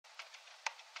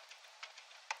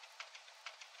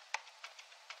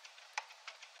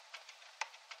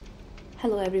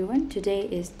Hello everyone, today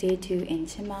is day 2 in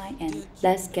Chiang Mai and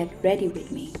let's get ready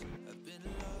with me.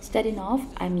 Starting off,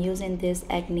 I'm using this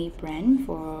acne brand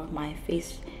for my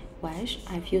face wash.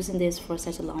 I've using this for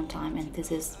such a long time and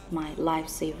this is my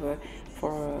lifesaver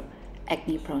for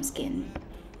acne prone skin.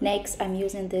 Next, I'm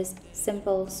using this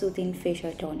simple soothing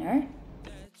facial toner.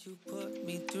 You put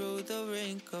me through the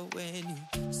wrinkle when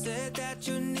you said that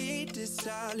you needed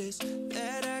solace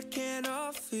that I can't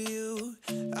offer you.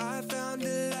 I found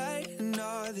the light in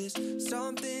all this,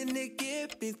 something to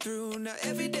get me through. Now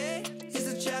every day is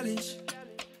a challenge.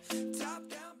 Top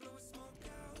down, blow smoke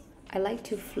out. I like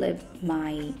to flip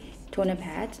my toner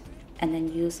pad and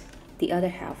then use the other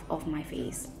half of my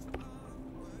face.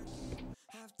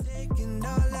 I've taken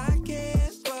all I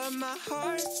can, but my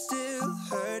heart's still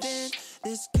hurting.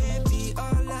 This can't be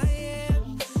all I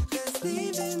am, 'cause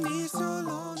leaving me so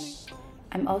lonely.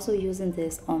 I'm also using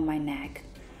this on my neck.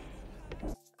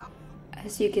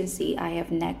 As you can see, I have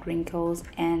neck wrinkles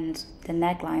and the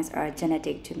necklines are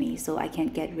genetic to me, so I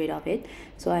can't get rid of it.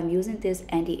 So I'm using this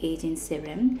anti-aging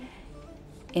serum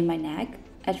in my neck.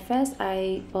 At first,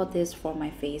 I bought this for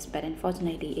my face, but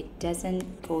unfortunately, it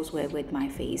doesn't go well with my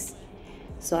face.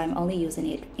 So I'm only using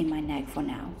it in my neck for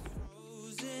now.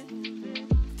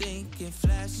 Thinking,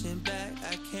 flashing back,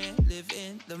 I can't live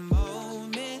in the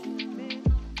moment.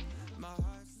 My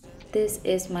heart's This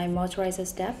is my moisturizer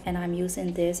step and I'm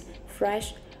using this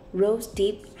fresh Rose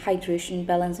Deep Hydration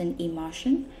Balancing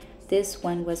Emulsion. This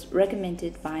one was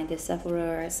recommended by the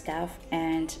Sephora staff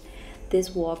and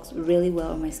this works really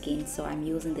well on my skin, so I'm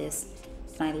using this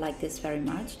and I like this very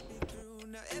much.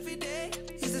 now every day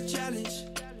is a challenge.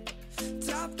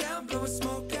 Top down, blowing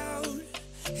smoke out.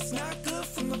 It's not good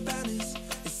for my balance.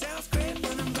 It sounds great,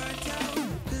 but I'm burnt out.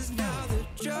 'Cause now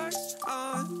the drugs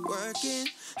aren't working.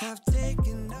 I've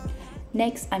taken up.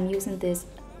 Next, I'm using this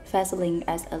Vaseline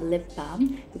as a lip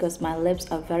balm because my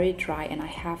lips are very dry and I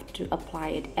have to apply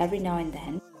it every now and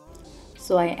then.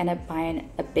 So I end up buying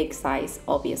a big size,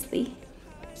 obviously.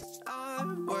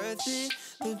 Aren't worth it.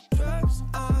 The drugs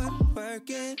aren't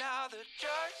working. Now the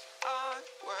drugs aren't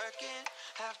working.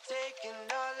 I've taken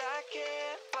all I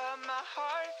can, but my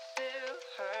heart's still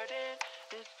hurting.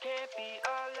 This can't be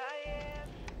all I am.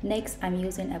 Next, I'm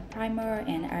using a primer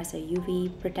and as a UV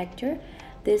protector.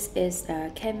 This is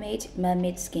a Chiang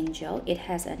Mermaid Skin Gel. It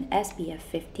has an SPF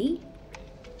 50.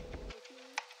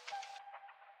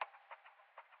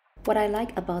 What I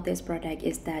like about this product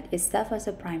is that it serves as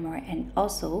a primer and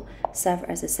also serves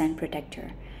as a sun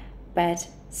protector. But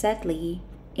sadly,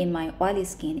 in my oily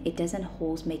skin, it doesn't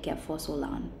hold makeup for so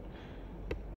long.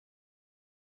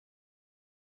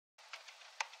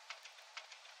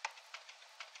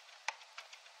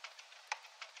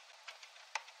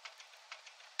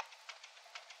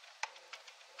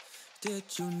 Did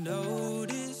you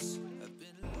notice?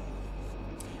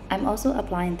 I'm also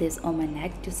applying this on my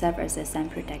neck to serve as a sun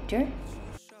protector.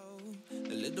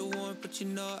 A little warm, but you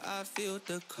know I feel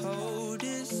the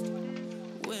coldest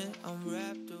when I'm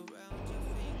wrapped around your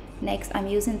feet. Next, I'm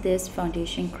using this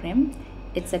foundation cream.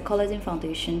 It's a collagen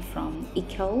foundation from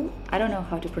Eco. I don't know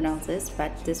how to pronounce this,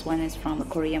 but this one is from a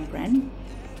Korean brand.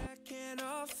 I can't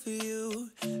offer you.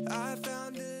 I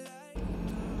found the light.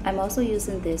 I'm also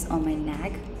using this on my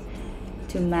neck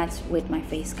to match with my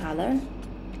face color.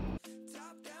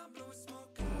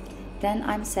 Then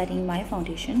I'm setting my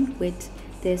foundation with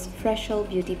this Freshal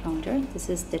Beauty Powder. This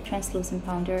is the translucent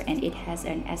powder and it has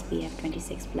an SPF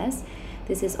 26+.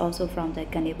 This is also from the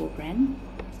Ganebo brand.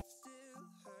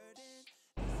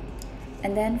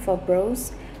 And then for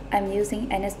brows, I'm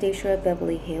using Anastasia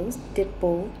Beverly Hills Dip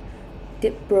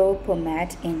Brow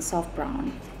Pomade in soft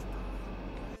brown.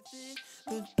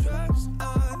 The drugs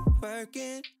aren't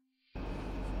working.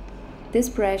 This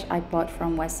brush I bought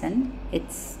from Wesson.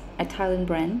 It's a Thailand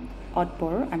brand,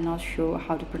 Oddbor. I'm not sure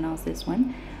how to pronounce this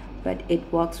one, but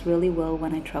it works really well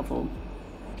when I travel.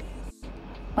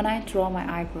 When I draw my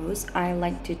eyebrows, I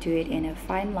like to do it in a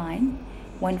fine line,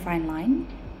 one fine line,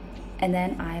 and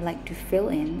then I like to fill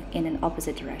in an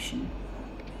opposite direction.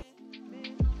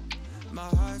 My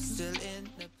heart's still in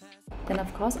the past. Then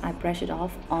of course I brush it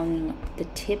off on the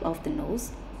tip of the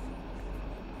nose,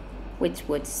 which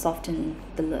would soften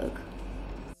the look.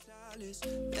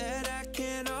 That I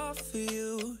can't offer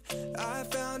you. I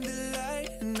found the light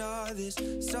in all this,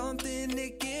 something to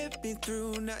get me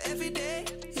through. Now every day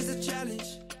is a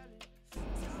challenge.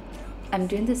 I'm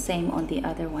doing the same on the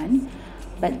other one,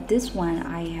 but this one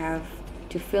I have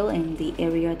to fill in the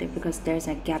area there because there's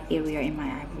a gap area in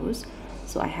my eyebrows,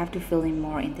 so I have to fill in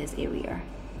more in this area.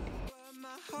 But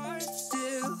my heart's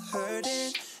still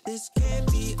hurting. This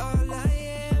can't be all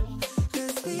I am.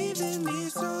 'Cause leaving me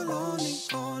so lonely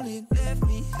only left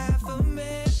me half a minute.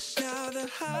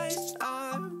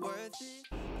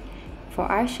 For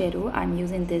eyeshadow, I'm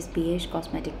using this BH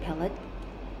Cosmetic palette,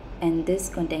 and this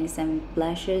contains some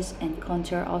blushes and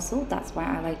contour also. That's why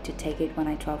I like to take it when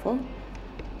I travel.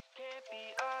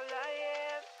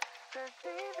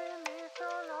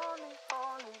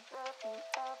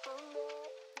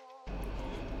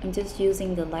 I'm just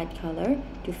using the light color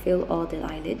to fill all the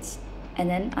eyelids,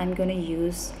 and then I'm gonna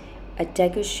use a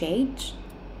darker shade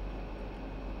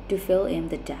to fill in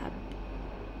the depth.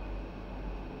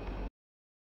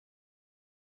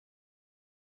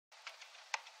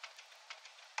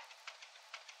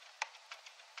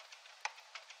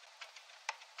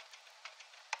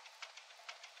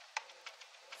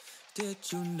 Did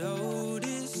you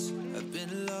notice I've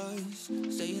been lost,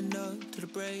 staying up to the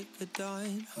break of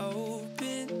dawn,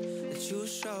 hoping that you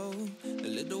show a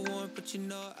little warmth, but you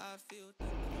know I feel.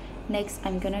 Next,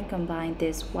 I'm gonna combine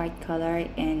this white color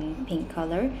and pink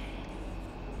color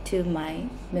to my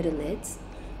middle lids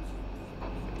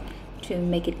to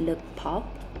make it look pop.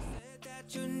 Said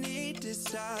that you need this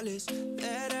solace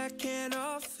that I can't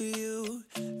offer you.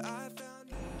 I found.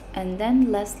 And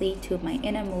then lastly, to my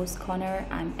innermost corner,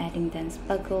 I'm adding then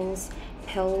sparkles,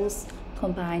 petals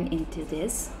combined into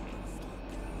this.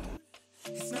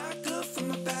 It's not good for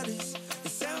my balance. It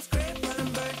sounds great, but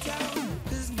I'm burnt out.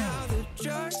 'Cause now the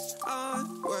drugs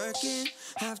aren't working.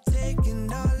 I've taken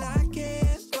all I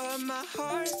can, but my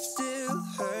heart's still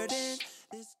hurting.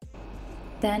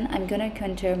 Then I'm gonna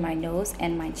contour my nose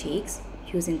and my cheeks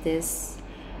using this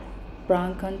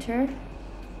brown contour.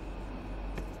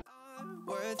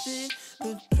 Worth it.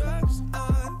 The drugs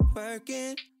aren't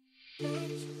working.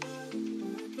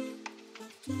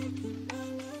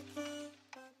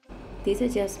 These are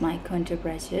just my contour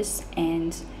brushes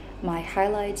and my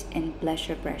highlight and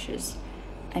blusher brushes.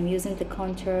 I'm using the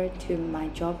contour to my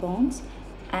jawbones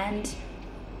and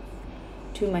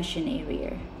to my chin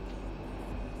area.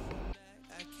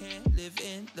 I can't live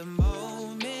in the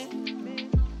moment.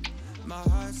 My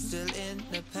heart's still in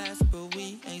the past, but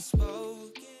we ain't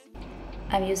spoken.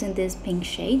 I'm using this pink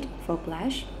shade for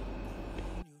blush.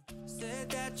 Said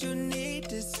that you need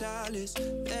this solace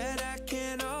that I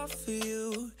can't offer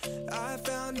you. I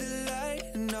found a light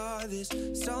in all this,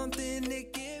 something to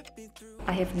get me through.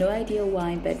 I have no idea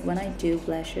why, but when I do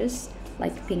blushes,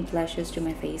 like pink blushes to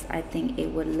my face, I think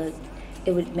it would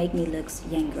make me look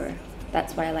younger.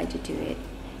 That's why I like to do it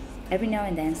every now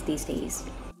and then these days.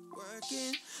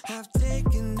 Working, I've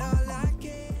taken all I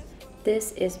can.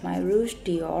 This is my Rouge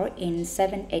Dior in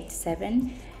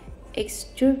 787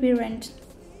 exuberant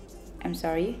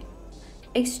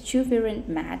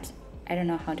matte. I don't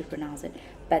know how to pronounce it,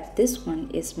 but this one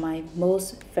is my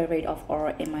most favorite of all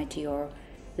in my Dior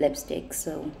lipstick,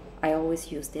 so I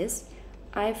always use this.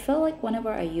 I feel like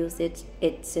whenever I use it,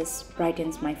 it just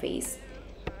brightens my face.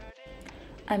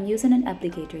 I'm using an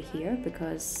applicator here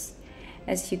because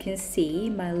as you can see,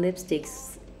 my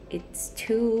lipsticks, it's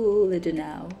too little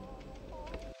now.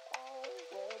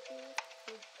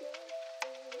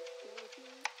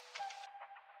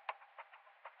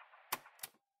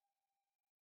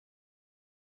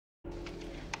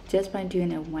 Just by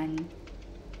doing a one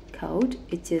coat,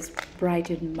 it just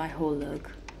brightened my whole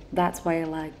look. That's why I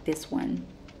like this one.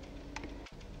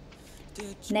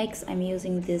 Next, I'm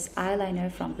using this eyeliner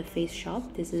from the Face Shop.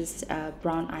 This is a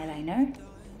brown eyeliner.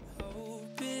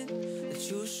 Hoping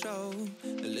that you show a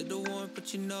little warmth,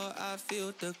 but you know I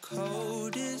feel the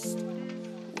coldest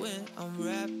when I'm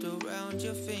wrapped around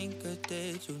your finger.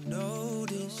 Did you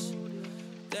notice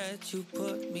that you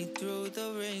put me through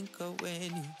the wrinkle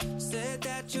when you said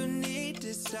that you need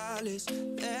this solace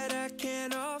that I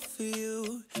can't offer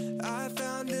you? I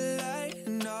found a light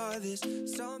in all this,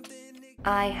 something.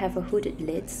 I have a hooded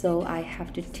lid, so I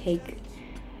have to take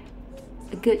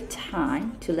a good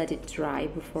time to let it dry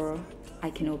before I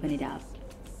can open it up.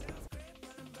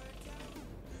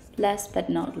 Last but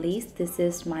not least, this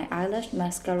is my eyelash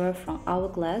mascara from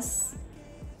Hourglass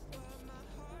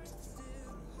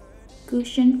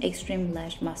Cushion Extreme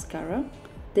Lash Mascara.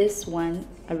 This one,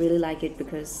 I really like it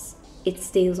because it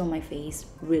stays on my face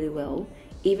really well,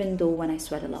 even though when I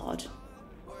sweat a lot.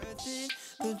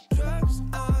 The drugs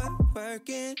aren't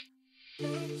working.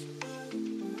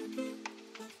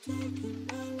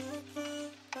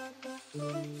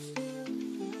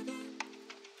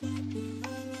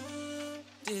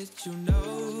 Did you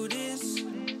notice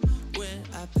when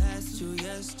I passed you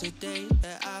yesterday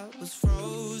that I was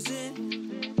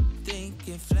frozen?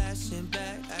 Thinking, flashing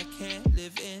back, I can't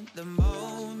live in the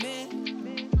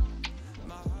moment.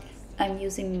 I'm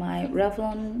using my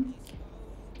Revlon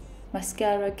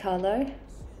mascara color,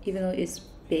 even though it's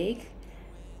big.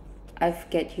 I've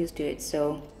get used to it,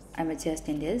 so I'm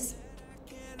adjusting this.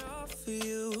 Can't offer for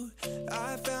you.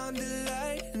 I found a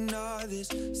light in all this,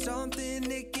 something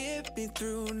to get me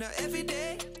through. Now every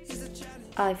day is a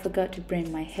challenge. I forgot to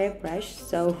bring my hairbrush,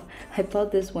 so I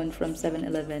bought this one from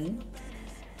 7-Eleven,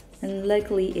 and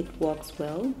luckily it works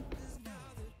well.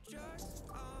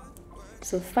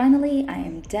 So finally, I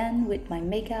am done with my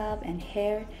makeup and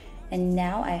hair, and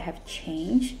now I have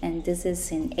changed, and this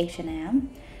is in H&M.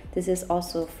 This is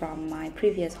also from my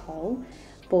previous haul.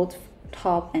 Both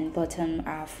top and bottom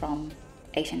are from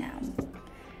H&M.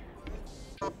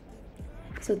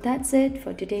 So that's it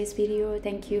for today's video.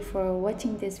 Thank you for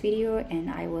watching this video, and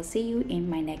I will see you in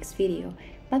my next video.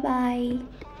 Bye bye.